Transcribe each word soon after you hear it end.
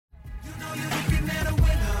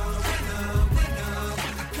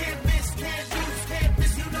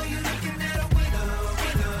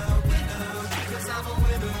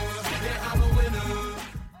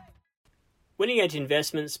Winning Edge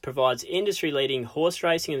Investments provides industry-leading horse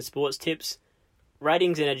racing and sports tips,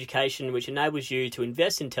 ratings and education which enables you to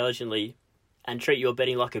invest intelligently and treat your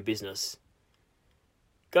betting like a business.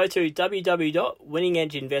 Go to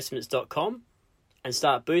www.winningedgeinvestments.com and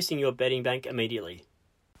start boosting your betting bank immediately.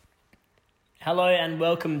 Hello and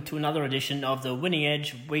welcome to another edition of the Winning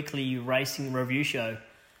Edge Weekly Racing Review Show.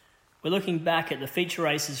 We're looking back at the feature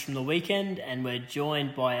races from the weekend and we're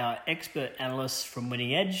joined by our expert analysts from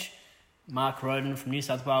Winning Edge, Mark Roden from New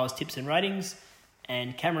South Wales Tips and Ratings,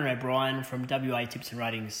 and Cameron O'Brien from WA Tips and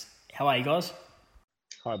Ratings. How are you guys?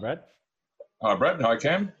 Hi, Brad. Hi, Brad. Hi,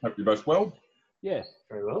 Cam. Hope you're both well. Yeah,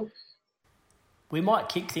 very well. We might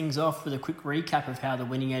kick things off with a quick recap of how the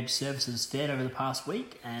Winning Edge services fared over the past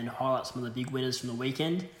week and highlight some of the big winners from the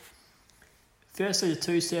weekend. Firstly, the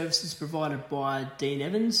two services provided by Dean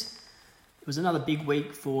Evans. It was another big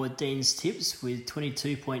week for Dean's tips with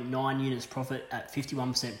 22.9 units profit at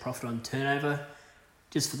 51% profit on turnover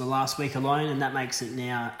just for the last week alone, and that makes it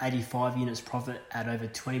now 85 units profit at over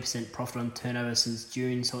 20% profit on turnover since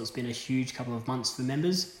June, so it's been a huge couple of months for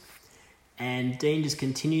members. And Dean just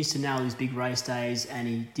continues to nail his big race days, and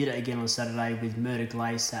he did it again on Saturday with Murder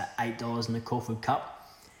Glace at $8 in the Caulfield Cup.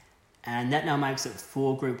 And that now makes it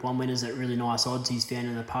 4 Group 1 winners at really nice odds he's found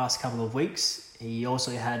in the past couple of weeks. He also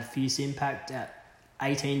had Fierce Impact at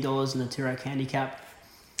 $18 in the Tyrrell Handicap,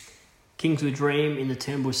 Kingswood Dream in the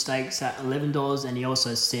Turnbull Stakes at $11, and he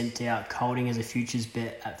also sent out Colding as a futures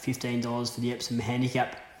bet at $15 for the Epsom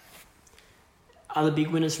Handicap. Other big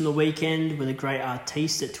winners from the weekend were the Great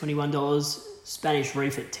Artiste at $21, Spanish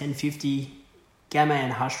Reef at $10.50, Gamma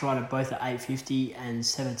and Hush Rider both at $8.50, and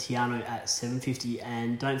Savatiano at $7.50.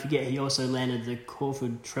 And don't forget, he also landed the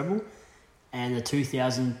Caulfield Treble and the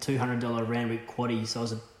 $2,200 Randwick Quaddie, so it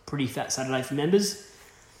was a pretty fat Saturday for members.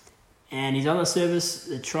 And his other service,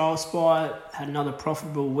 the Trial Spy, had another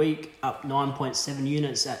profitable week, up 9.7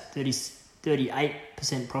 units at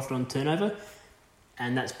 38% profit on turnover,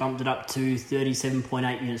 and that's bumped it up to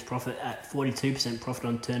 37.8 units profit at 42% profit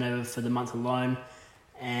on turnover for the month alone.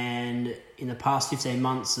 And in the past 15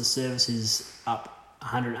 months, the service is up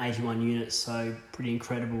 181 units, so pretty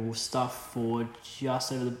incredible stuff for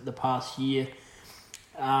just over the past year.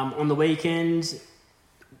 On the weekend,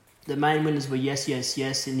 the main winners were Yes Yes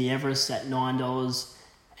Yes in the Everest at $9,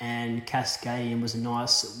 and Cascadian was a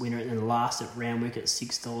nice winner in the last at Randwick at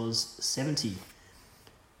 $6.70.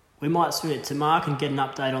 We might swing it to Mark and get an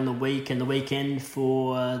update on the week and the weekend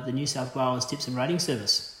for the New South Wales Tips and Rating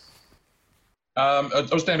Service. I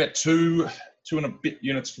was down about two and a bit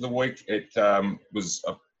units for the week. It was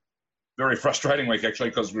a very frustrating week, actually,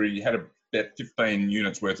 because we had about 15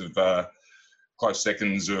 units worth of close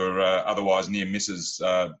seconds or otherwise near misses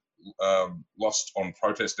lost on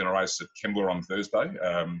protest in a race at Kembla on Thursday,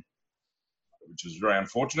 which was very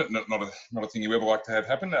unfortunate. Not a thing you ever like to have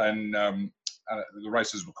happen. And the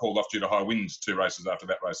races were called off due to high winds 2 races after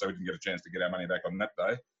that race, so we didn't get a chance to get our money back on that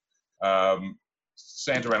day.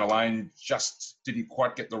 Santa Ana Lane just didn't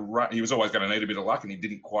quite get the run. He was always going to need a bit of luck, and he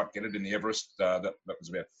didn't quite get it in the Everest. That was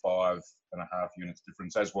about 5.5 units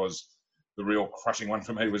difference, as was the real crushing one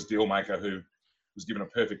for me was Dealmaker, who was given a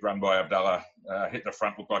perfect run by Abdallah, hit the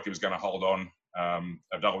front, looked like he was going to hold on.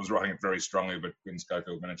 Abdallah was riding it very strongly, but Quinn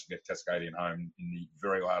Schofield managed to get Cascadian home in the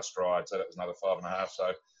very last stride, so that was another 5.5.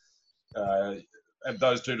 So add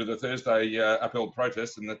those two to the Thursday upheld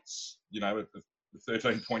protest, and that's, the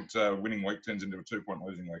 13-point winning week turns into a 2-point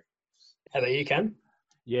losing week. How about you, Cam?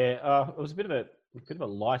 Yeah, it was a bit of a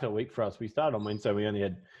lighter week for us. We started on Wednesday. We only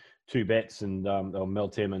had 2 bets, and they were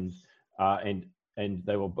Meltem and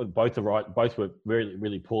they were both were really,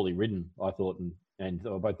 really poorly ridden, I thought, and they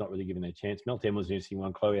were both not really given their chance. Meltem was an interesting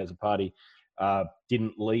one. Chloe as a party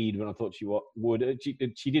didn't lead when I thought she would.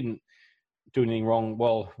 She didn't do anything wrong.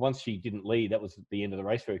 Well, once she didn't lead, that was at the end of the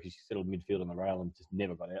race for her, because she settled midfield on the rail and just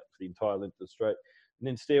never got out for the entire length of the straight. And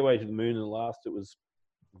then Stairway to the Moon in the last, it was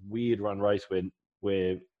a weird run race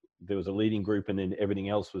where there was a leading group and then everything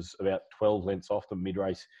else was about 12 lengths off the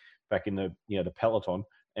mid-race back in the peloton,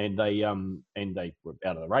 and they were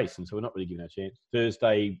out of the race, and so we're not really given a chance.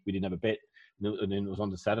 Thursday we didn't have a bet, and then it was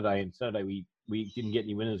on to Saturday, and Saturday we didn't get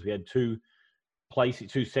any winners. We had 2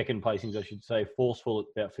 second placings, I should say. Forceful at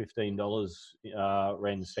about $15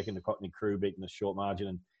 ran the second to Cottony Crew, beating a short margin,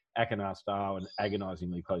 and Akinar Star an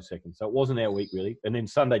agonisingly close second. So it wasn't our week really. And then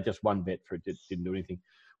Sunday just 1 bet for it, didn't do anything.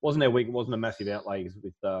 Wasn't our week. It wasn't a massive outlay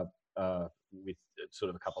with sort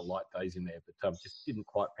of a couple of light days in there, but just didn't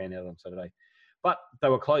quite pan out on Saturday. But they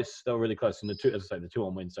were close. They were really close. And the 2, as I say, the 2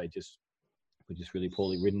 on Wednesday were just really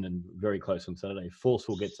poorly ridden and very close on Saturday. If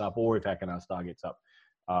Forceful gets up, or if Akinar Star gets up,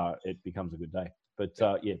 it becomes a good day. But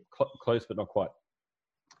close but not quite.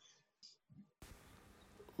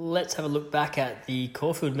 Let's have a look back at the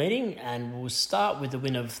Caulfield meeting, and we'll start with the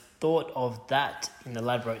win of Thought of That in the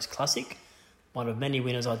Ladbrokes Classic, one of many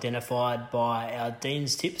winners identified by our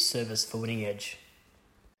Dean's Tips service for Winning Edge.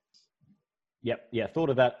 Yep. Thought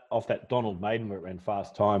of That off that Donald Maiden where it ran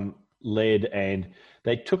fast time, led, and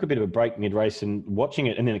they took a bit of a break mid-race, and watching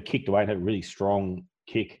it, and then it kicked away and had a really strong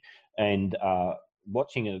kick. And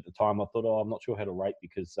watching it at the time, I thought, I'm not sure how to rate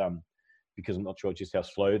because I'm not sure just how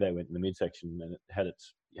slow they went in the midsection, and it had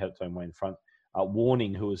its own way in front.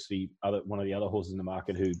 Warning, who was one of the other horses in the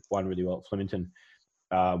market who won really well at Flemington,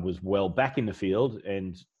 was well back in the field,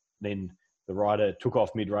 and then the rider took off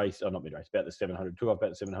mid-race, or not mid-race, about the 700, took off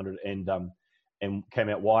about the 700, and came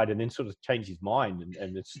out wide, and then sort of changed his mind,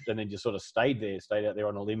 and then just sort of stayed out there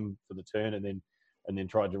on a limb for the turn, and then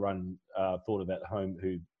tried to run Thought of That home,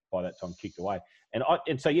 who by that time kicked away. And I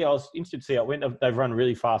was interested to see how it went. They've run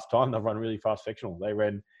really fast time. They've run really fast sectional. They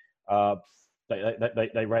ran,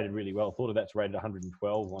 they rated really well. Thought of That's rated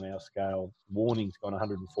 112 on our scale. Warning's gone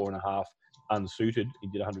 104.5 unsuited. He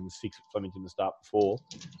did 106 at Flemington the start before.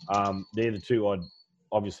 They're the two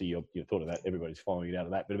obviously you Thought of That. Everybody's following it out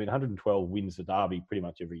of that. But I mean, 112 wins the Derby pretty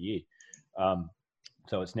much every year.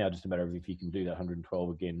 So it's now just a matter of if you can do that 112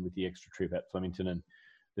 again with the extra trip at Flemington. And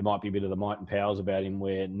there might be a bit of the might and powers about him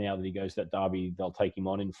where now that he goes to that Derby, they'll take him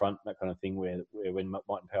on in front, that kind of thing, where when Might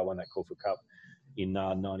and Power won that Caulfield Cup in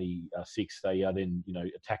 96, they then,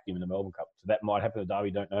 attacked him in the Melbourne Cup. So that might happen at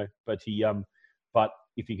Derby, don't know. But but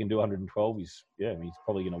if he can do 112, he's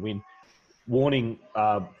probably going to win. Warning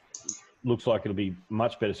looks like it'll be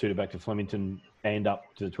much better suited back to Flemington and up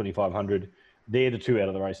to the 2500. They're the two out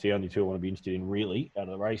of the race, the only two I want to be interested in really out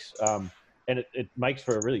of the race. And it makes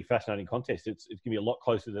for a really fascinating contest. It's going to be a lot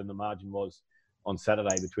closer than the margin was on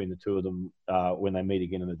Saturday between the two of them when they meet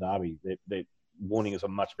again in the Derby. Their Warning is a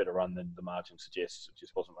much better run than the margin suggests. It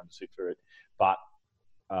just wasn't run to suit through it. But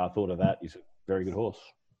Thought of That is a very good horse.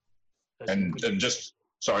 And just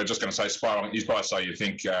going to say, spiraling. He's by say you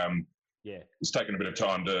think it's taken a bit of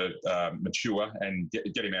time to mature and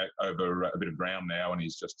get him out over a bit of ground now, and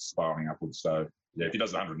he's just spiraling upwards. So if he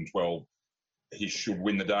does 112. He should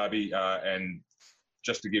win the Derby. And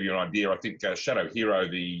just to give you an idea, I think Shadow Hero,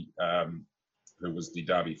 who was the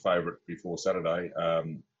Derby favourite before Saturday,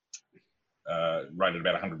 rated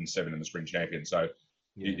about 107 in the Spring Champion. So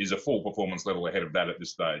he's a full performance level ahead of that at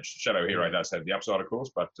this stage. Shadow Hero does have the upside, of course,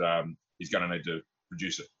 but he's going to need to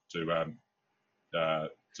produce it to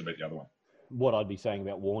beat the other one. What I'd be saying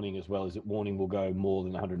about Warning as well is that Warning will go more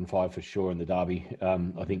than 105 for sure in the Derby.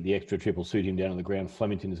 I think the extra trip will suit him down on the ground.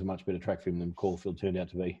 Flemington is a much better track for him than Caulfield turned out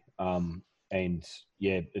to be.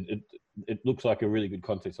 It looks like a really good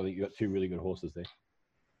contest. I think you've got two really good horses there.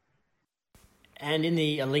 And in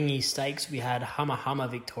the Alinghi Stakes, we had Hummer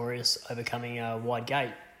victorious, overcoming Wide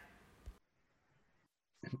Gate.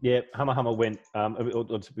 Yeah, Hummer went.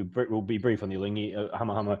 We'll be brief on the Alinghi.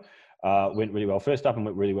 Hummer went really well. First up and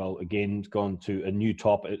went really well again. It's gone to a new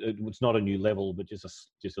top. It's not a new level, but just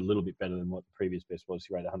a little bit better than what the previous best was.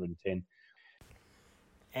 He rated 110.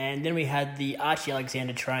 And then we had the Archie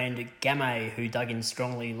Alexander trained Gamay, who dug in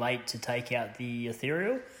strongly late to take out the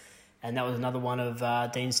Ethereal. And that was another one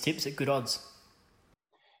of Dean's Tips at good odds.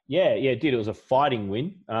 Yeah, it did. It was a fighting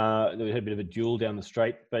win. They had a bit of a duel down the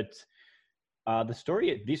straight. But the story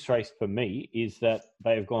at this race for me is that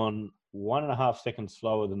they've gone 1.5 seconds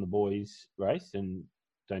slower than the boys' race, and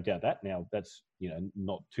don't doubt that. Now, that's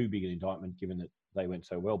not too big an indictment given that they went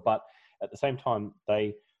so well. But at the same time,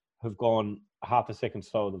 they have gone 0.5 second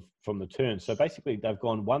slower from the turn. So basically, they've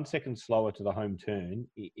gone 1 second slower to the home turn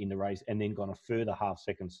in the race, and then gone a further 0.5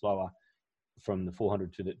 second slower from the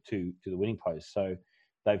 400 to the winning post. So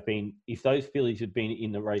they've been, if those fillies had been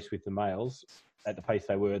in the race with the males at the pace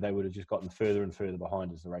they would have just gotten further and further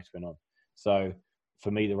behind as the race went on. So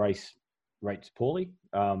for me, the race rates poorly.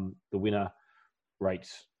 The winner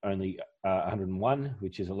rates only 101,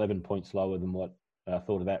 which is 11 points lower than what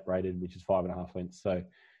Thought of That rated, which is 5.5 lengths. So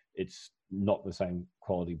it's not the same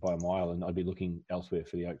quality by a mile, and I'd be looking elsewhere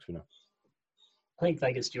for the Oaks winner. I think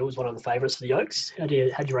Vegas Jewel is one of the favourites for the Oaks. How do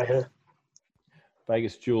you rate her?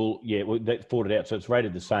 Vegas Jewel, they fought it out, so it's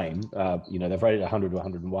rated the same. They've rated 100 to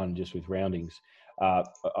 101 just with roundings.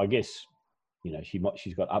 I guess,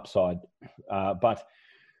 she's got upside, but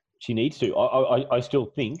she needs to. I still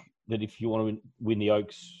think that if you want to win the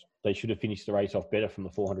Oaks, they should have finished the race off better from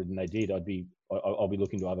the 400 than they did. I'll be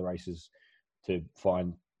looking to other races to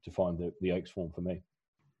find the Oaks form for me.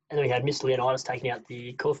 And then we had Miss Leonidas taking out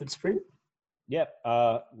the Caulfield Sprint. Yep,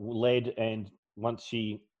 led, and once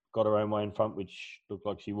she got her own way in front, which looked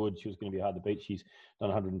like she would, she was going to be hard to beat. She's done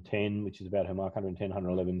 110, which is about her mark. 110,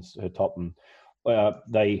 111's her top, and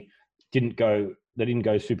they didn't go they didn't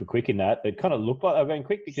go super quick in that. It kind of looked like they were going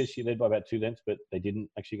quick because she led by about 2 lengths, but they didn't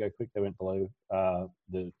actually go quick. They went below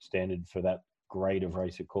the standard for that grade of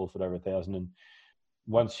race at Caulfield over 1,000. And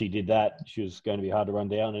once she did that, she was going to be hard to run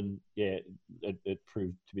down. And yeah, it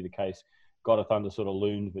proved to be the case. God of Thunder sort of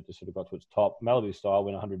loomed, but just sort of got to its top. Malibu Style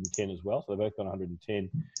went 110 as well, so they both got 110.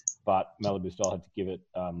 But Malibu Style had to give it,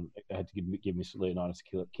 give Miss Leonidas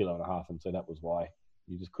a kilo and a half, and so that was why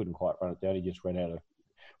he just couldn't quite run it down. He just ran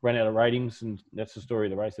out of ratings, and that's the story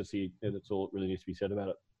of the race. That's all that really needs to be said about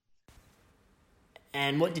it.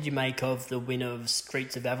 And what did you make of the win of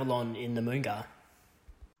Streets of Avalon in the Moongar?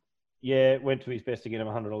 Yeah, went to his best again of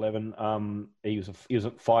 111. He was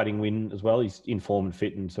a fighting win as well. He's in form and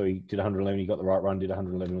fit, and so he did 111. He got the right run, did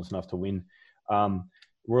 111, was enough to win.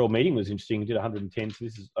 Royal Meeting was interesting. He did 110. So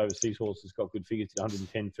this is overseas horse. Has got good figures. Did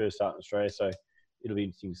 110 first start in Australia. So it'll be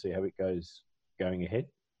interesting to see how it goes going ahead.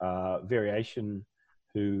 Variation,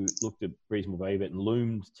 who looked a reasonable value bet and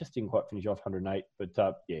loomed, just didn't quite finish off 108.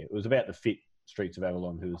 But yeah, it was about the fit Streets of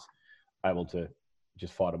Avalon who was able to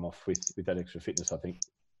just fight them off with that extra fitness, I think.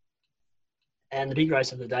 And the big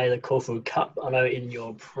race of the day, the Caulfield Cup. I know in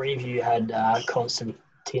your preview you had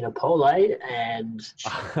Constantina Polade, and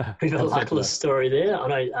a bit of a luckless story there. I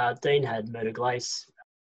know Dean had Murder Glace.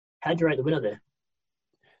 How'd you rate the winner there?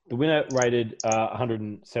 The winner rated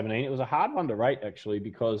 117. It was a hard one to rate, actually,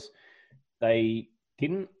 because they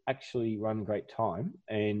didn't actually run great time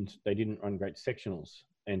and they didn't run great sectionals.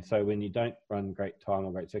 And so when you don't run great time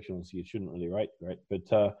or great sectionals, you shouldn't really rate great.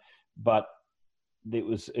 But it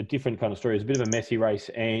was a different kind of story. It was a bit of a messy race,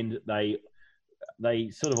 and they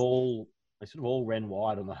sort of all ran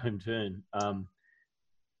wide on the home turn,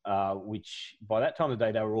 which by that time of the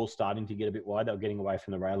day, they were all starting to get a bit wide. They were getting away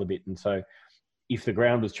from the rail a bit. And so if the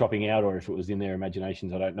ground was chopping out or if it was in their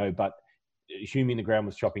imaginations, I don't know. But assuming the ground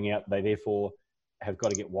was chopping out, they therefore have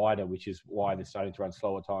got to get wider, which is why they're starting to run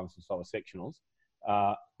slower times and slower sectionals.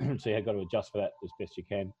 So you've got to adjust for that as best you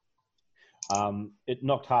can. It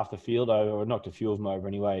knocked half the field over, or knocked a few of them over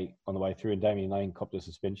anyway on the way through, and Damien Lane copped a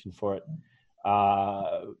suspension for it.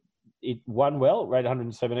 It won well, rated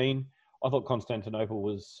 117. I thought Constantinople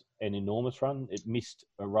was an enormous run. It missed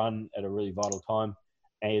a run at a really vital time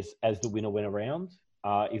as the winner went around.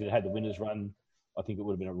 If it had the winner's run, I think it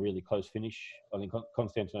would have been a really close finish. I think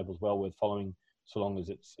Constantinople's well worth following, so long as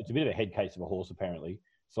it's a bit of a head case of a horse, apparently.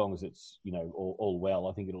 So long as it's, all well,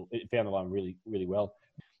 I think it found the line really, really well.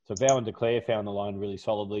 So Vow and Declare found the line really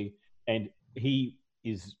solidly, and he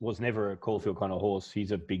was never a Caulfield kind of horse.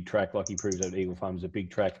 He's a big track, like he proves at Eagle Farm, is a big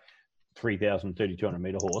track, 3,000, 3,200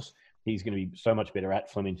 metre horse. He's going to be so much better at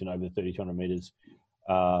Flemington over the 3,200 metres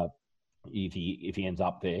if he ends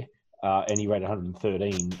up there. And he rated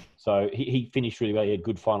 113. So he finished really well. He had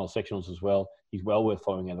good final sectionals as well. He's well worth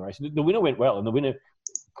following out the race. The winner went well, and the winner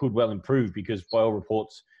could well improve because by all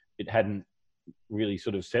reports, it hadn't really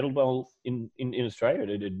sort of settled well in Australia.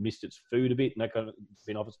 It had missed its food a bit and that kind of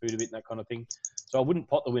been off its food a bit and that kind of thing. So I wouldn't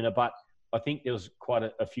pot the winner, but I think there was quite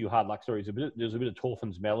a few hard luck stories. There was a bit of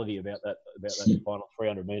Torfin's melody about that final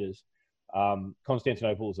 300 metres.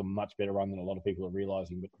 Constantinople was a much better run than a lot of people are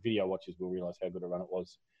realising, but video watchers will realise how good a run it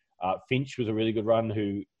was. Finch was a really good run,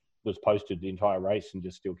 who was posted the entire race and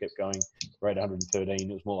just still kept going. Rated 113.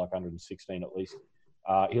 It was more like 116 at least.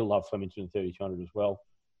 He'll love Flemington 3,200 as well.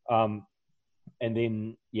 And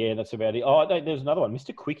then, yeah, that's about it. Oh, there's another one.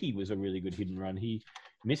 Mr. Quickie was a really good hidden run. He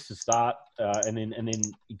missed the start, and then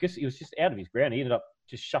I guess he was just out of his ground. He ended up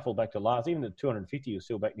just shuffled back to last. Even the 250, he was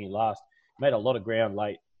still back near last. Made a lot of ground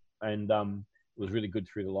late, and was really good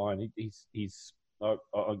through the line.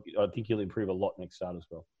 I think he'll improve a lot next start as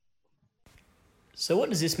well. So what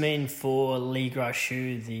does this mean for Li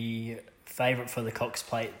Guashu, the favourite for the Cox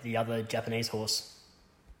Plate, the other Japanese horse?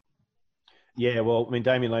 Yeah, well, I mean,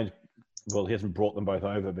 Damien Lane's, well, he hasn't brought them both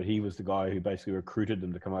over, but he was the guy who basically recruited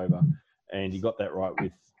them to come over, and he got that right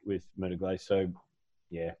with Murder Glace. So,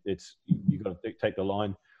 yeah, you've got to take the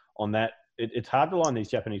line on that. It's hard to line these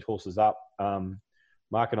Japanese horses up.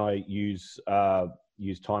 Mark and I use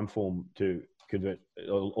Timeform to convert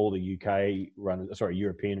all the European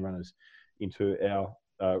runners into our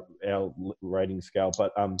rating scale,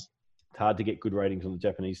 but it's hard to get good ratings on the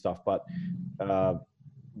Japanese stuff. But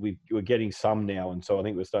we're getting some now, and so I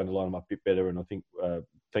think we're starting to line them up a bit better. And I think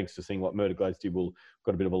thanks to seeing what Murder Glace did, we've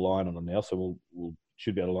got a bit of a line on them now, so we'll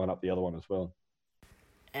should be able to line up the other one as well.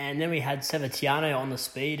 And then we had Savatiano on the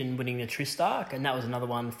speed and winning the Tristarc, and that was another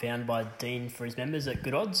one found by Dean for his members at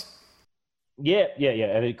good odds. Yeah,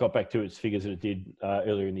 and it got back to its figures that it did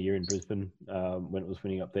earlier in the year in Brisbane when it was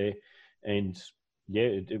winning up there. And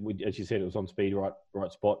yeah, as you said, it was on speed,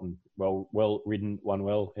 right spot, and well ridden, won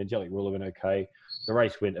well. Angelic Ruler went okay. the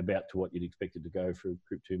race went about to what you'd expect it to go for a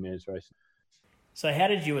Group 2 mares race. So how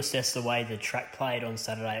did you assess the way the track played on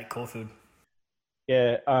Saturday at Caulfield?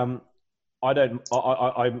 Yeah, I'm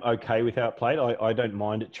okay with how it played. I don't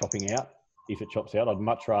mind it chopping out if it chops out. I'd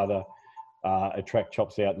much rather a track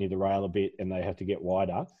chops out near the rail a bit and they have to get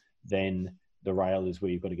wider than the rail is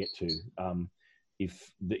where you've got to get to.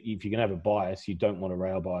 If you're going to have a bias, you don't want a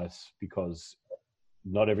rail bias because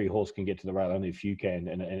not every horse can get to the rail, only a few can,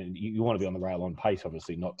 and you want to be on the rail on pace,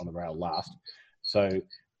 obviously, not on the rail last. So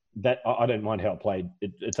that I don't mind how it played.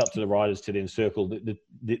 It's up to the riders to then circle.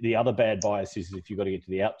 The other bad bias is if you've got to get to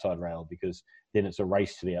the outside rail because then it's a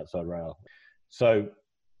race to the outside rail. So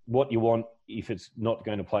what you want, if it's not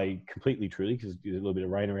going to play completely truly, because there's a little bit of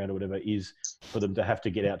rain around or whatever, is for them to have to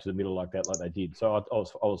get out to the middle like that, like they did. So I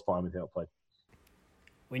was fine with how it played.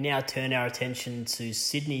 We now turn our attention to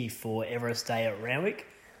Sydney for Everest Day at Randwick.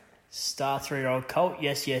 Star 3-year-old Colt,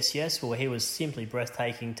 yes. Well, he was simply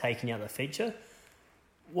breathtaking, taking out the feature.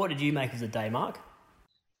 What did you make of the day, Mark?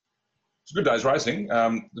 It's a good day's racing.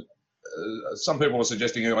 Some people were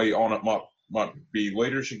suggesting early on it might be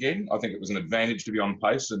leaderish again. I think it was an advantage to be on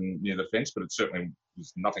pace and near the fence, but it certainly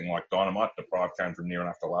was nothing like Dynamite. Deprive came from near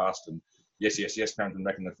enough to last, and yes came from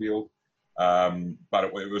back in the field. But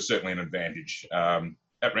it was certainly an advantage.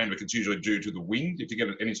 At Randwick, it's usually due to the wind. If you get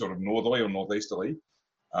any sort of northerly or northeasterly,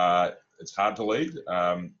 it's hard to lead.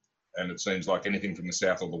 And it seems like anything from the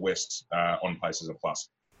south or the west on pace is a plus.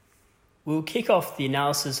 We'll kick off the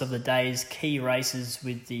analysis of the day's key races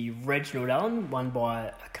with the Reginald Allen, won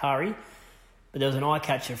by Akari. But there was an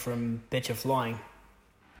eye-catcher from Betcha Flying.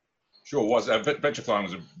 Sure was. Betcha Flying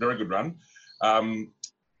was a very good run.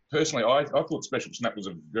 Personally, I thought Special Snap was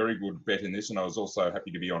a very good bet in this, and I was also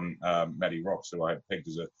happy to be on Maddie Rocks, who I had pegged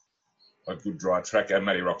as a good dry tracker.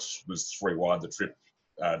 Maddie Rocks was 3 wide. The trip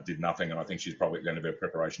did nothing, and I think she's probably going to be a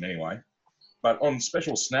preparation anyway. But on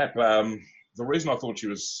Special Snap, the reason I thought she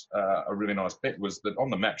was a really nice bet was that on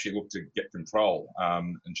the map she looked to get control,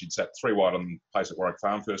 and she'd sat 3 wide on pace at Warwick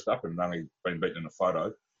Farm first up and only been beaten in a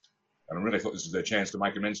photo. And I really thought this was their chance to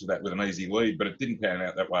make amends for that with an easy lead, but it didn't pan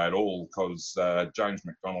out that way at all because James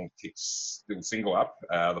McDonald kicked still single up.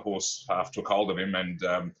 The horse half took hold of him and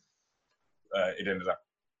it ended up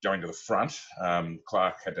going to the front.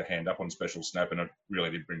 Clark had to hand up on Special Snap and it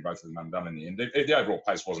really did bring both of them undone in the end. The overall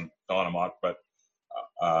pace wasn't Dynamite, but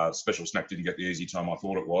Special Snap didn't get the easy time I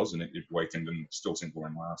thought it was, and it weakened and still simple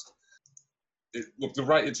in last. Look, the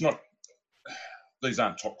rate, it's not, these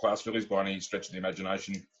aren't top class fillies by any stretch of the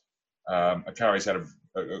imagination. Akari's had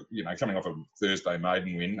coming off a Thursday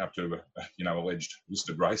maiden win up to alleged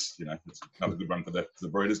listed race. It's another good run for the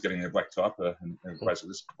breeders getting their black type in a race of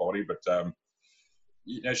this quality. But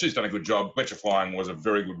she's done a good job. Betcha Flying was a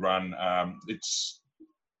very good run.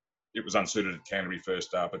 It was unsuited at Canterbury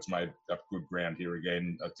first up. It's made up good ground here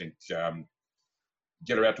again. I think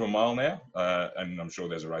get her out to a mile now, and I'm sure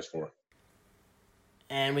there's a race for her.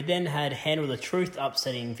 And we then had Handle the Truth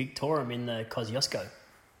upsetting Victorium in the Kosciuszko.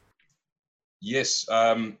 Yes.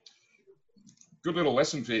 Good little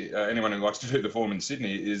lesson for anyone who likes to do the form in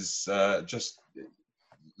Sydney is just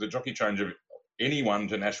the jockey change of anyone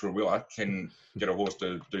to Nash Rawiller can get a horse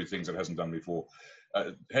to do things it hasn't done before.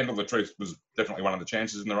 Handle the Truth was definitely one of the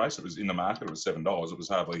chances in the race. It was in the market. It was $7. It was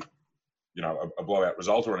hardly, a blowout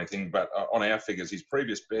result or anything. But on our figures, his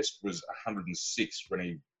previous best was 106 when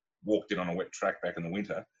he walked in on a wet track back in the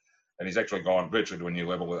winter. And he's actually gone virtually to a new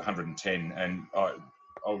level at 110. And I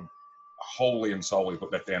wholly and solely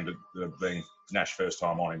put that down to being Nash first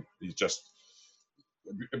time on him. He's just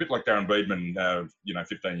a bit like Darren Beedman,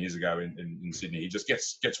 15 years ago in Sydney. He just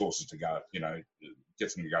gets horses to go,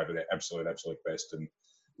 gets them to go to their absolute best. And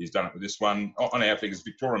he's done it with this one. On our figures,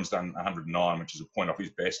 Victorium's done 109, which is a point off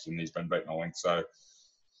his best, and he's been beaten a length. So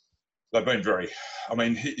they've been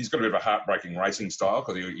he's got a bit of a heartbreaking racing style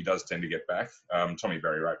because he does tend to get back. Tommy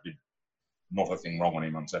Berry did not a thing wrong on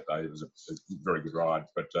him on Saturday. It was a very good ride.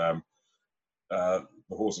 But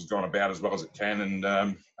the horse has gone about as well as it can,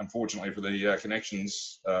 and unfortunately for the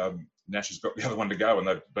connections, Nash has got the other one to go, and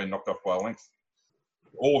they've been knocked off by a length.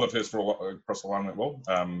 All the first 4 across the line went well.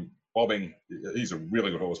 Bobbing, he's a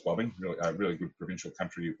really good horse, Bobbing, really good provincial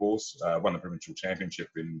country horse. Won the provincial championship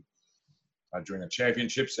during the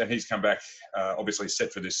championships, and he's come back, obviously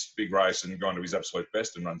set for this big race and gone to his absolute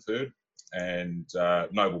best and run third. And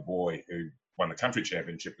Noble Boy, who won the country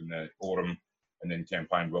championship in the autumn and then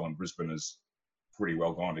campaigned well in Brisbane, has pretty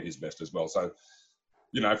well gone to his best as well. So,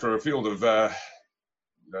 for a field of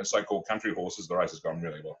so-called country horses, the race has gone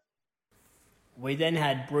really well. We then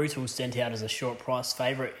had Brutal sent out as a short price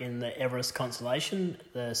favourite in the Everest Consolation,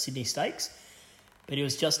 the Sydney Stakes. but he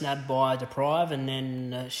was just nabbed by Deprive, and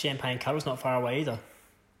then Champagne Cuddle's not far away either.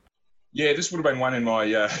 Yeah, this would have been one in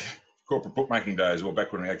my corporate bookmaking days, or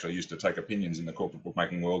back when we actually used to take opinions in the corporate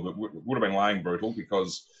bookmaking world. But would have been laying brutal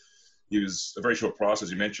because he was a very short price, as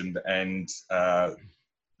you mentioned, and the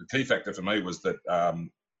key factor for me was that the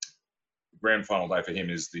grand final day for him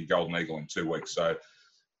is the Golden Eagle in 2 weeks. So,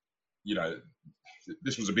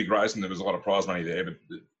 this was a big race and there was a lot of prize money there, but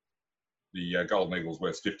the Golden Eagle's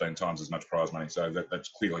worth 15 times as much prize money. So that's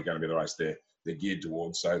clearly going to be the race they're geared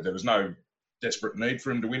towards. So there was no desperate need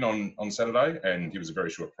for him to win on Saturday, and he was a very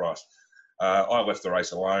short price. I left the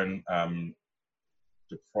race alone.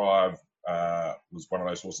 Deprive was one of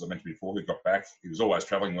those horses I mentioned before who got back. He was always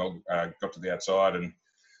travelling well, got to the outside and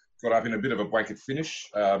got up in a bit of a blanket finish.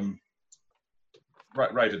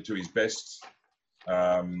 Rated to his best,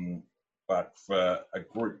 but for a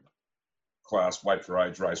group class weight for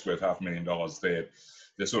age race worth $500,000,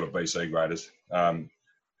 they're sort of BC graders. I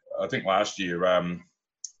think last year, I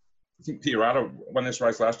think Piarata won this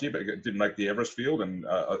race last year, but it didn't make the Everest field, and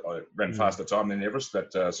I ran faster time than Everest.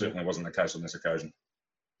 That certainly wasn't the case on this occasion.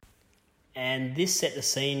 And this set the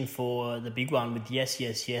scene for the big one with Yes,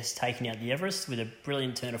 Yes, Yes taking out the Everest with a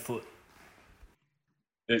brilliant turn of foot.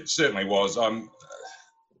 It certainly was. I'm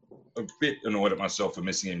a bit annoyed at myself for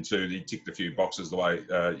missing him too. He ticked a few boxes the way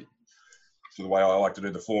I like to do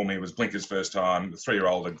the form. He was Blinker's first time, the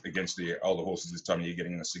 3-year-old against the older horses this time of year,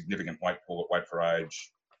 getting a significant weight pull at weight for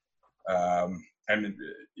age. And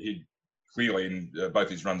he clearly, in both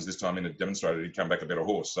his runs this time in, it demonstrated he'd come back a better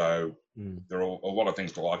horse. So there are a lot of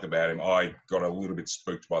things to like about him. I got a little bit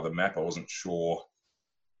spooked by the map. I wasn't sure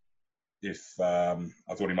if I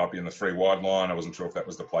thought he might be in the 3 wide line. I wasn't sure if that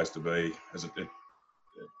was the place to be. As it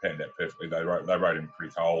panned out perfectly. They rode him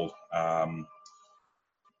pretty cold.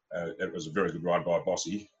 It was a very good ride by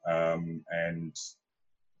Bossy. And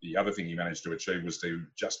the other thing he managed to achieve was to,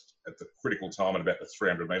 just at the critical time at about the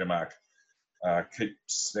 300-metre mark, keep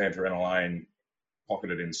Santa Ana Lane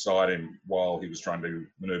pocketed inside him while he was trying to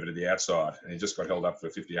manoeuvre to the outside. And he just got held up for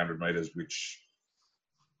 50, 100 metres, which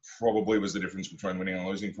probably was the difference between winning and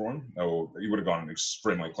losing for him. Or he would have gone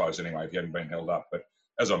extremely close anyway if he hadn't been held up. But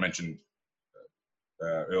as I mentioned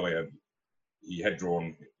earlier, he had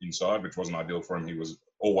drawn inside, which wasn't ideal for him. He was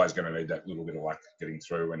always going to need that little bit of luck getting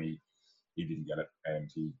through, and he didn't get it, and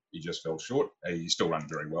he just fell short. He still ran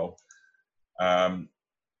very well.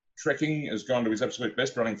 Trekking has gone to his absolute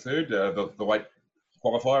best, running third. The late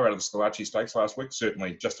qualifier out of the Scalacci Stakes last week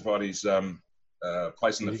certainly justified his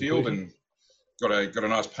place in the field, and got a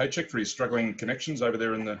nice paycheck for his struggling connections over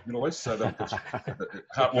there in the Middle East. So that's a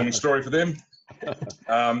heartwarming story for them.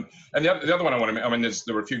 And the other one I want to,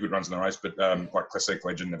 there were a few good runs in the race, but like Classic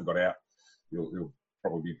Legend never got out. You'll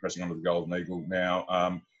probably be pressing on to the Golden Eagle now.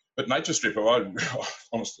 But Nature Stripper, I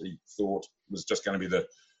honestly thought was just going to be the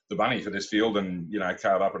bunny for this field, and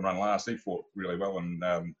carved up and run last. He fought really well and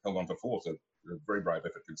held on for fourth. A very brave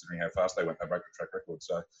effort considering how fast they went. They broke the track record.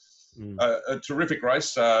 So a terrific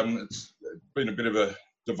race. It's been a bit of a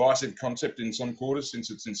divisive concept in some quarters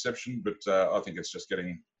since its inception, but I think it's just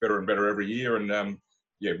getting better and better every year. And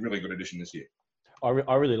really good addition this year.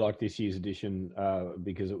 I really like this year's edition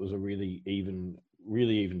because it was a really even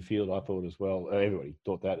field, I thought, as well. Everybody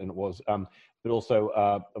thought that, and it was. But also,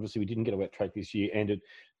 obviously, we didn't get a wet track this year, and it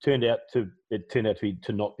turned out to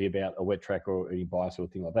not be about a wet track or any bias or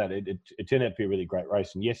anything like that. It turned out to be a really great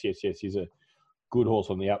race. And yes, he's a good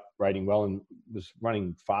horse on the up, rating well, and was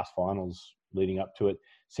running fast finals leading up to it.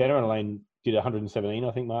 Santa Ana Lane did 117,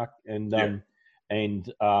 I think, Mark, and with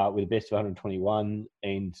a best of 121,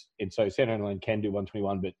 and so Santa Ana Lane can do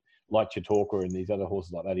 121, but like Chautauqua and these other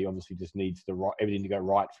horses like that, he obviously just needs everything to go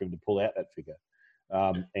right for him to pull out that figure.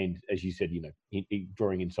 And as you said, he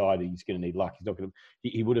drawing inside, he's going to need luck. He's not going to.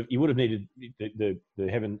 He would have needed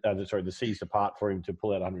the seas to part for him to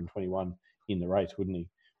pull out 121 in the race, wouldn't he?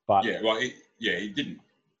 But he didn't.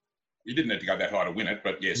 He didn't need to go that high to win it,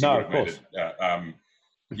 but yes, he no, would of have course.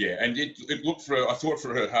 needed. And it looked I thought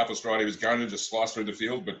for half a stride he was going to just slice through the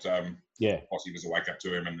field, but Bossy was a wake up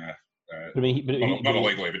to him, and not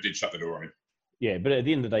illegally, but did shut the door on him. Yeah, but at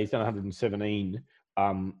the end of the day, he's done 117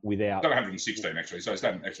 without. Done 116 actually, so he's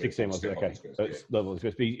done actually 16 was okay. So it's level of his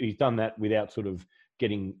best, but he's done that without sort of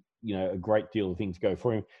getting a great deal of things go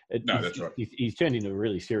for him. That's right. He's turned into a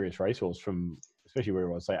really serious racehorse from especially where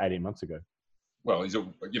I was, say, 18 months ago. Well, he's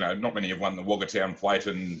not many have won the Wagatown Plate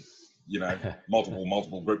and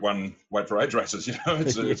multiple Group 1 weight for age races.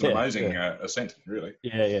 It's an amazing ascent, really.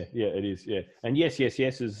 Yeah, it is. Yeah, and yes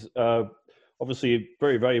is obviously a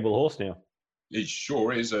very valuable horse now. He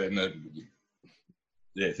sure is. Think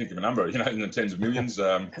of a number. In the tens of millions.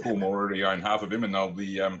 Coolmore already own half of him, and they'll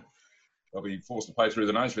be they'll be forced to pay through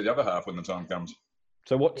the nose for the other half when the time comes.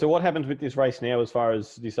 So what happens with this race now, as far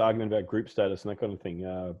as this argument about group status and that kind of thing?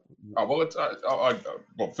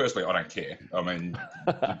 Well, firstly, I don't care. I mean,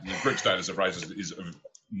 the group status of races is of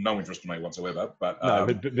no interest to me whatsoever. But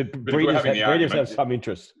but breeders have some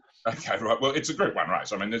interest. Okay, right. Well, it's a Group 1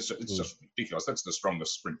 race. I mean, it's just ridiculous. That's the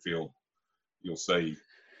strongest sprint field you'll see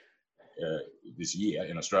this year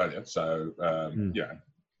in Australia. So, you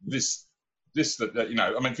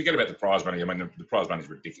know, I mean, forget about the prize money. I mean, the prize money is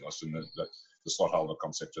ridiculous, and the slot holder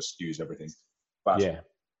concept just skews everything. But,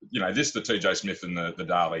 you know, the TJ Smith and the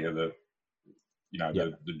Darley are the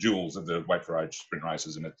jewels of the weight for age sprint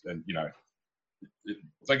races, and you know,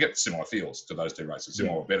 they get similar fields to those two races,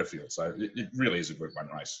 similar or better fields. So it really is a Group 1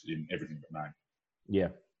 race in everything but name. Yeah,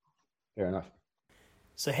 fair enough.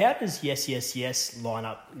 So how does Yes Yes Yes line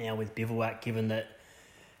up now with Bivouac, given that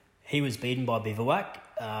he was beaten by Bivouac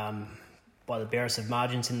by the barest of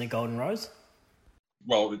margins in the Golden Rose?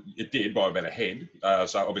 Well, it did by about a head.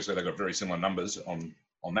 So obviously they got very similar numbers on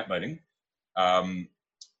that meeting.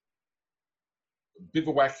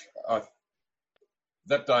 Bivouac,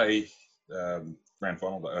 that day, grand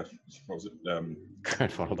final. What was it?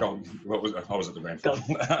 Grand final. I was at the grand final,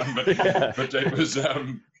 but it was.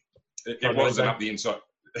 It wasn't up the inside.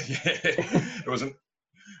 It wasn't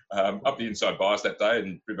up the inside bias that day,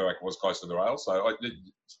 and Bivouac was close to the rail. So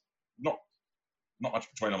not much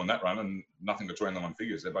between them on that run, and nothing between them on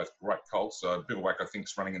figures. They're both great colts. Bivouac, I think,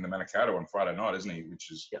 is running in the Manikato on Friday night, isn't he? Which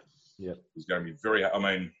is is going to be very. I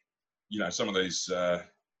mean, you know, some of these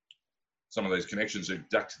connections who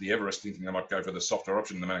ducked the Everest thinking they might go for the softer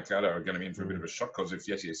option in the Manikato are going to be in for a bit of a shock, because if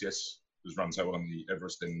Yes was run so well on the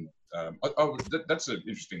Everest, then that's an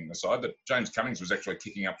interesting aside that James Cummings was actually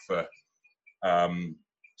kicking up for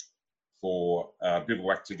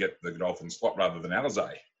Bivouac to get the Godolphin slot rather than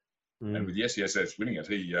Alizé. And with Yes winning it,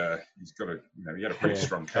 he had a pretty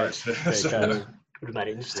strong case. Would have made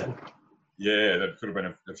it interesting. Yeah, that could have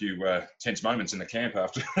been a few tense moments in the camp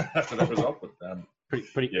after that result. But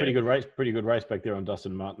pretty good race. Pretty good race back there on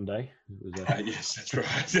Dustin Martin Day. Yes, that's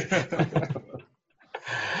right.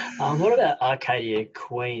 What about Arcadia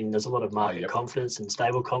Queen? There's a lot of market confidence and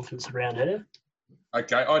stable confidence around her.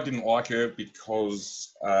 Okay, I didn't like her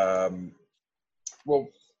because, well,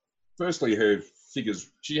 firstly, her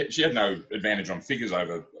figures, she had no advantage on figures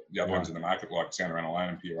over the other ones in the market, like Santa Ana Lane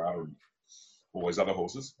and Pirata and all these other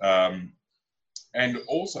horses. And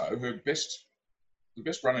also, the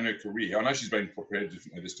best run in her career, I know she's been prepared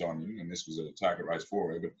differently this time, and this was a target race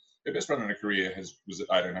for her, but her best run in her career was at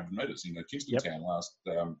 1,800 metres in the Kingston Town last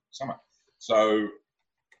summer. So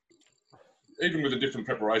even with a different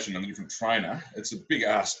preparation and a different trainer, it's a big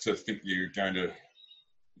ask to think you're going to,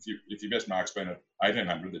 if your best mark's been at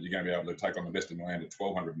 1,800, that you're going to be able to take on the best in the land at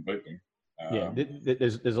 1,200 and beat them.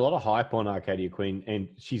 There's a lot of hype on Arcadia Queen, and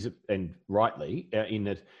and rightly in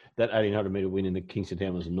that 1,800 metre win in the Kingston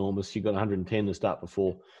Town was enormous. She got 110 the start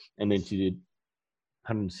before, and then she did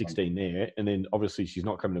 116 there, and then obviously she's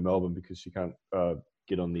not coming to Melbourne because she can't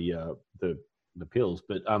get on the pills.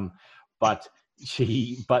 But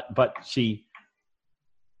she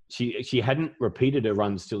hadn't repeated her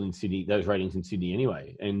runs still in Sydney, those ratings in Sydney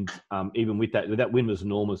anyway, and even with that win was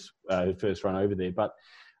enormous, her first run over there. But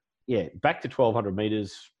yeah, back to 1,200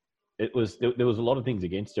 metres, there was a lot of things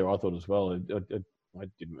against her, I thought, as well. I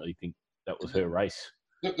didn't really think that was her race.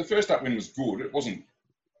 The first up win was good. It wasn't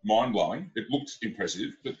mind-blowing. It looked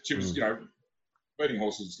impressive, but she was, beating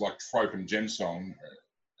horses like Trope and Gemsong,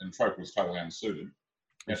 and Trope was totally unsuited.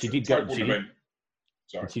 And she did go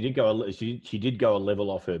a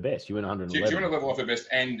level off her best. She went 111. She went a level off her best,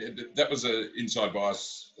 and that was an inside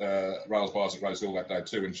bias, rails bias at Rose Hill that day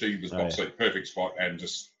too, and she was box seat, perfect spot, and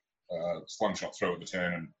just slungshot through at the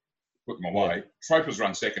turn and put them away. Yeah. Trope was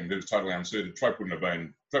run second. It was totally unsuited. Trope would have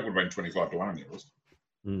been 25 to 1 on the list.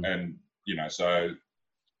 And so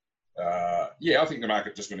I think the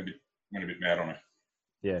market just went a bit mad on her.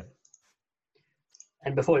 Yeah.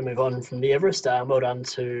 And before we move on from the Everest, well done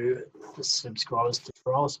to the subscribers to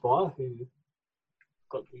Trial Spire who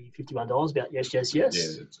got the $51 about Yes. Yeah,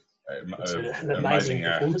 it's an amazing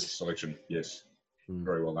selection. Yes,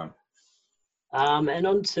 very well done. And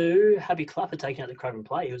on to Happy Clapper taking out the Craven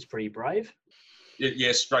Plate. He was pretty brave.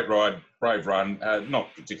 Yes, great ride, brave run.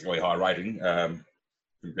 Not particularly high rating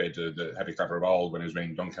compared to the Happy Clapper of old when he was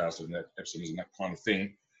being Doncaster and Epsom and that kind of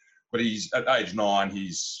thing. But he's at age 9.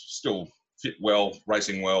 He's still fit well,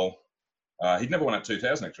 racing well. He'd never won at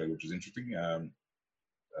 2,000 actually, which is interesting.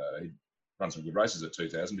 He'd run some good races at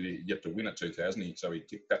 2,000, but he yet to win at 2,000. So he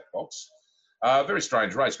ticked that box. Very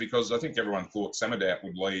strange race because I think everyone thought Samadout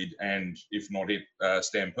would lead and, if not it,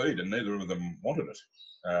 Stampede, and neither of them wanted it.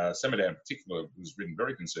 Samadout in particular was ridden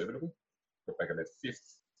very conservatively, got back about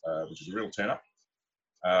fifth, which is a real turn-up.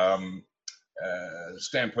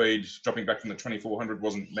 Stampede, dropping back from the 2400,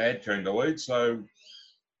 wasn't mad keen to lead, so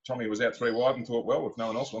Tommy was out 3 wide and thought, well, if no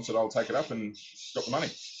one else wants it, I'll take it up, and got the money.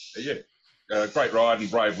 Great ride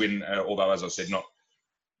and brave win, although, as I said, not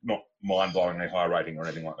mind-blowingly high rating or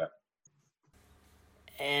anything like that.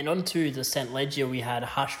 And onto the St. Leger, we had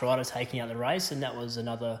Hush Rider taking out the race, and that was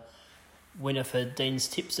another winner for Dean's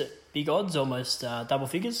tips at big odds, almost double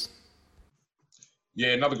figures. Yeah,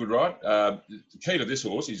 another good ride. The key to this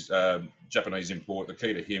horse is Japanese import. The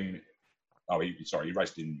key to him, he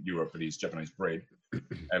raced in Europe, but he's Japanese bred.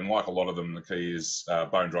 And like a lot of them, the key is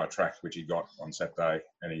bone dry track, which he got on Saturday,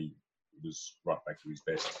 and he was right back to his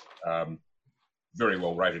best. Very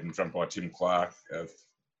well rated in front by Tim Clark. A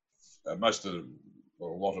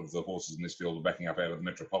lot of the horses in this field are backing up out of the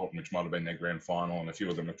Metropolitan, which might have been their grand final, and a few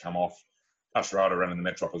of them have come off. Hush Rider ran in the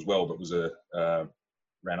Metrop as well, but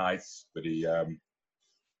ran 8th. But he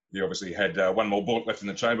obviously had one more bullet left in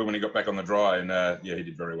the chamber when he got back on the dry, and he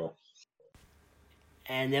did very well.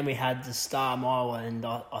 And then we had the Star Mile, and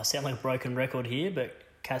I sound like a broken record here, but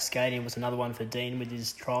Cascadian was another one for Dean with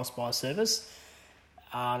his Trial Spy service.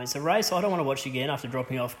 It's a race I don't want to watch again after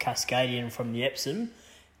dropping off Cascadian from the Epsom.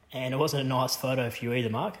 And it wasn't a nice photo for you either,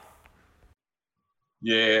 Mark.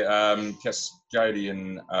 Yeah,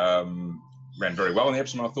 Cascadian ran very well in the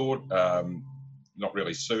Epsom, I thought. Not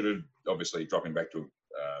really suited. Obviously, dropping back to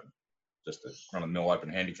just a run-of-the-mill open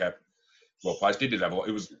handicap. Well placed. He did have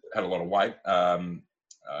had a lot of weight, and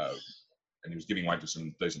he was giving weight to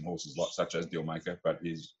some decent horses such as Dealmaker. But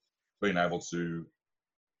he's been able to.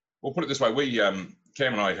 Well, put it this way: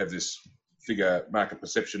 Cam and I have this figure market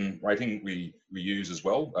perception rating we use as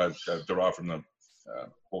well, derived from the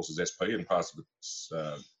horse's SP and past its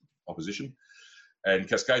opposition. And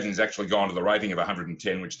Cascadian's actually gone to the rating of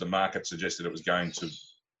 110, which the market suggested it was going to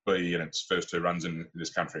be in its first 2 runs in this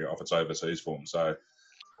country off its overseas form. So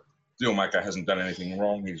Dealmaker hasn't done anything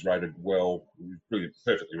wrong. He's rated well. He's really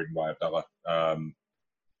perfectly ridden by Abdullah.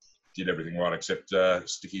 Did everything right except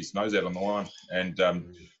stick his nose out on the line. And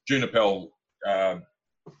Junipel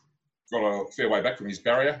got a fair way back from his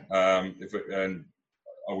barrier, and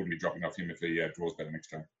I wouldn't be dropping off him if he draws better next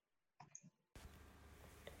time.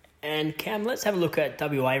 And Cam, let's have a look at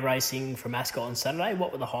WA racing from Ascot on Saturday.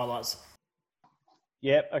 What were the highlights?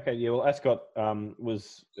 Yeah. Okay. Yeah. Well, Ascot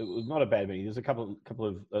was not a bad meeting. There's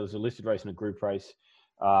there was a listed race and a group race.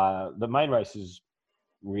 The main races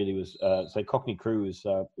really was Cockney Crew was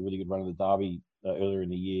a really good run of the Derby earlier in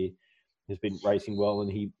the year. Has been racing well,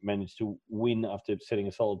 and he managed to win after setting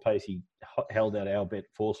a solid pace. He held out Albert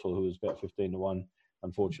Forceful, who was about 15-1,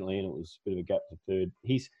 unfortunately, and it was a bit of a gap to third.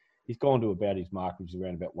 He's gone to about his mark, which is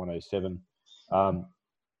around about 107. Talk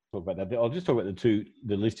about that. I'll just talk about the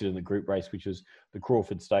listed in the group race, which was the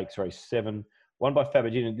Crawford Stakes race 7, won by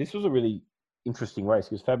Fabergino. This was a really interesting race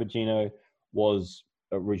because Fabergino was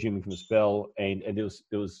resuming from a spell, and there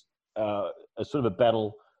was a sort of a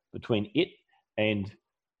battle between it and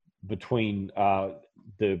between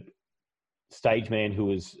the Stage Man, who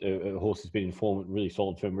was a horse that's been in form, really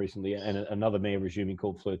solid firm recently, and another mare resuming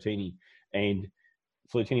called Flirtini. And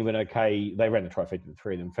Flirtini went okay. They ran the trifecta, the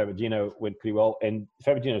 3 of them. Fabergino went pretty well, and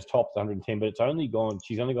Fabergino's topped 110, but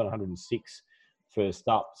she's only gone 106 first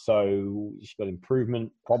up, so she's got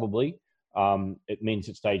improvement probably. It means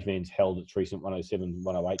that Stage Man's held its recent 107,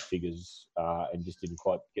 108 figures and just didn't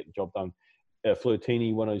quite get the job done.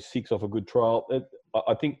 Flirtini 106 off a good trial.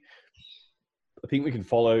 I think we can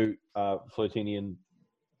follow Flirtini and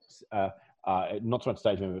not so much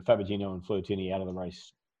Stage Man, but Fabergino and Flirtini out of the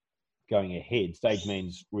race going ahead. Stage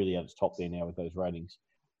Man's really at its top there now with those ratings.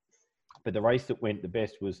 But the race that went the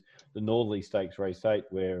best was the Northerly Stakes race 8,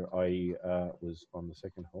 where I was on the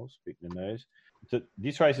second horse, picking the nose. So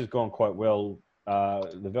this race has gone quite well.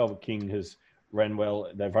 The Velvet King has ran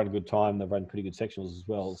well. They've run a good time. They've run pretty good sectionals as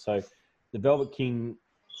well. So the Velvet King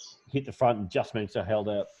hit the front and just managed to hold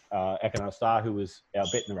out Akanar Star, who was our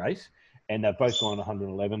bet in the race. And they've both gone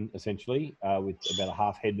 111, essentially, with about a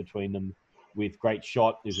half head between them. With Great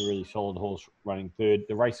Shot, there's a really solid horse running third.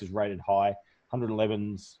 The race is rated high.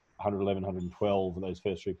 111s, 111, 112 for those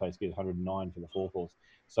first 3 places, get 109 for the 4th horse.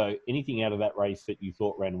 So anything out of that race that you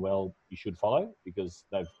thought ran well, you should follow because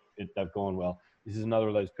they've gone well. This is another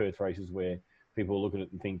of those Perth races where people look at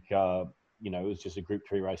it and think, it was just a Group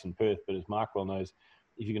 3 race in Perth. But as Mark well knows,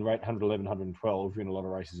 if you can rate 111, 112, you're in a lot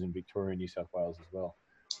of races in Victoria and New South Wales as well.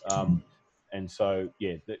 And so,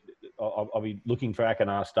 yeah, I'll be looking for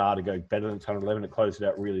Akinar Star to go better than 111. It closed it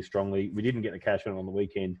out really strongly. We didn't get the cash on the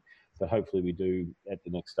weekend, but hopefully we do at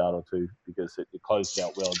the next start or two, because it closed it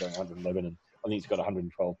out well, going 111, and I think it's got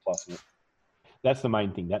 112 plus in it. That's the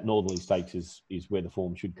main thing. That Northerly Stakes is where the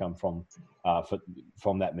form should come from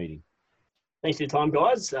that meeting. Thanks for your time,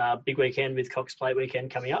 guys. Big weekend with Cox Plate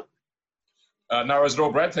weekend coming up. No worries at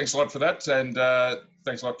all, Brad. Thanks a lot for that, and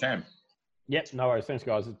thanks a lot, Cam. Yep, no worries. Thanks,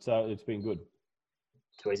 guys. It's been good.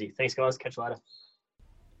 Too easy. Thanks, guys. Catch you later.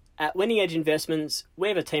 At Winning Edge Investments, we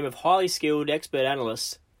have a team of highly skilled expert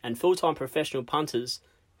analysts and full-time professional punters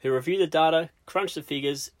who review the data, crunch the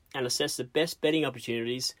figures, and assess the best betting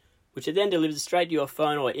opportunities, which are then delivered straight to your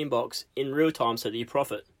phone or inbox in real time so that you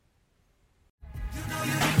profit.